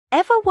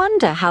Ever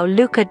wonder how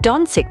Luca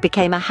Doncic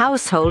became a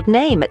household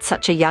name at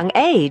such a young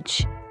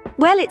age?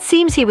 Well, it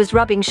seems he was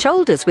rubbing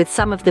shoulders with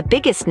some of the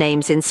biggest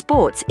names in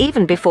sports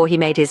even before he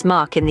made his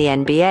mark in the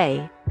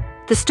NBA.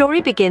 The story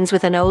begins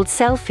with an old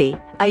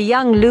selfie. A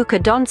young Luca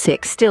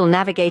Doncic, still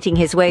navigating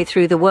his way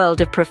through the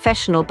world of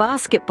professional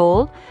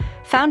basketball,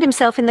 found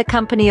himself in the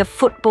company of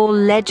football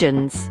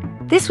legends.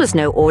 This was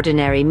no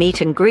ordinary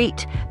meet and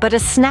greet, but a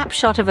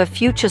snapshot of a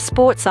future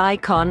sports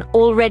icon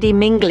already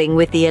mingling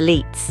with the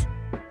elites.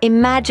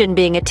 Imagine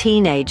being a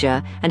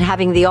teenager and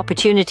having the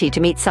opportunity to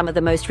meet some of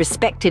the most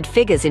respected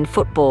figures in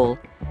football.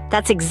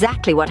 That's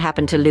exactly what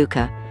happened to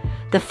Luca.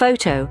 The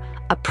photo,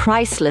 a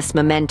priceless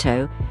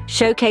memento,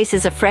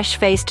 showcases a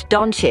fresh-faced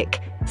Doncic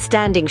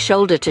standing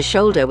shoulder to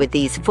shoulder with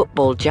these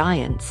football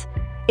giants.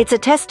 It's a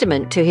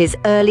testament to his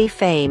early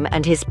fame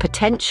and his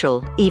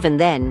potential, even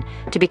then,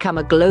 to become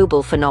a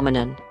global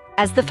phenomenon.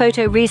 As the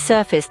photo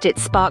resurfaced, it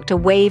sparked a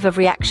wave of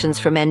reactions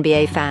from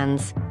NBA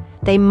fans.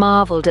 They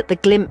marveled at the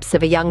glimpse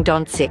of a young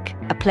Doncic,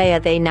 a player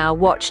they now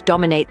watch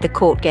dominate the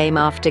court game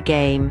after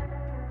game.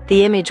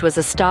 The image was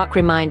a stark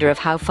reminder of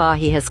how far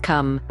he has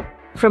come,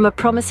 from a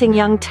promising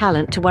young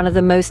talent to one of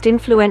the most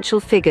influential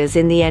figures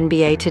in the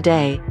NBA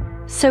today.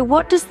 So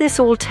what does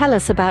this all tell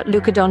us about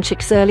Luca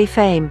Doncic's early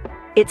fame?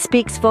 It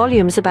speaks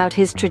volumes about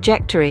his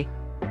trajectory.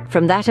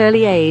 From that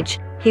early age,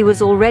 he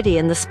was already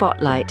in the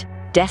spotlight,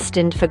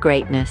 destined for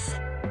greatness.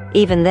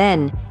 Even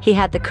then, he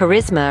had the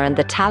charisma and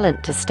the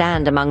talent to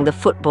stand among the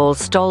football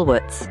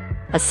stalwarts,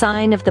 a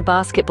sign of the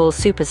basketball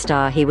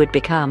superstar he would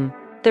become.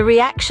 The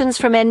reactions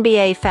from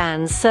NBA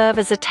fans serve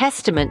as a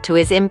testament to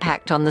his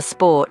impact on the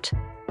sport.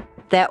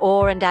 Their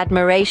awe and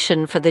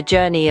admiration for the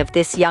journey of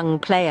this young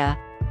player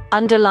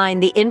underline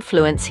the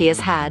influence he has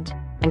had,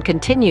 and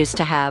continues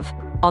to have,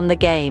 on the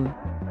game.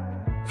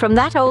 From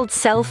that old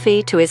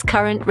selfie to his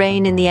current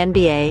reign in the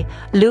NBA,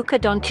 Luca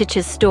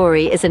Doncic's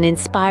story is an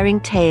inspiring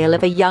tale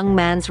of a young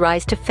man's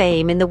rise to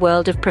fame in the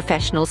world of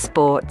professional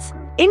sports.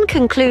 In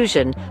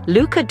conclusion,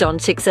 Luca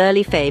Doncic's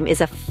early fame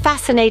is a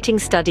fascinating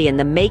study in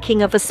the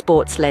making of a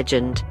sports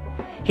legend.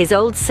 His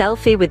old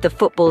selfie with the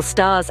football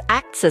stars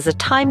acts as a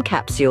time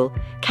capsule,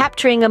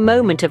 capturing a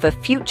moment of a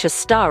future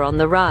star on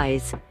the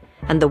rise.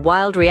 And the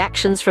wild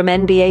reactions from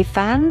NBA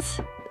fans?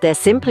 They're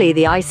simply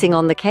the icing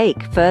on the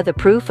cake, further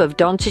proof of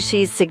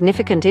Doncic's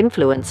significant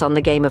influence on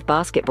the game of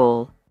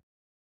basketball.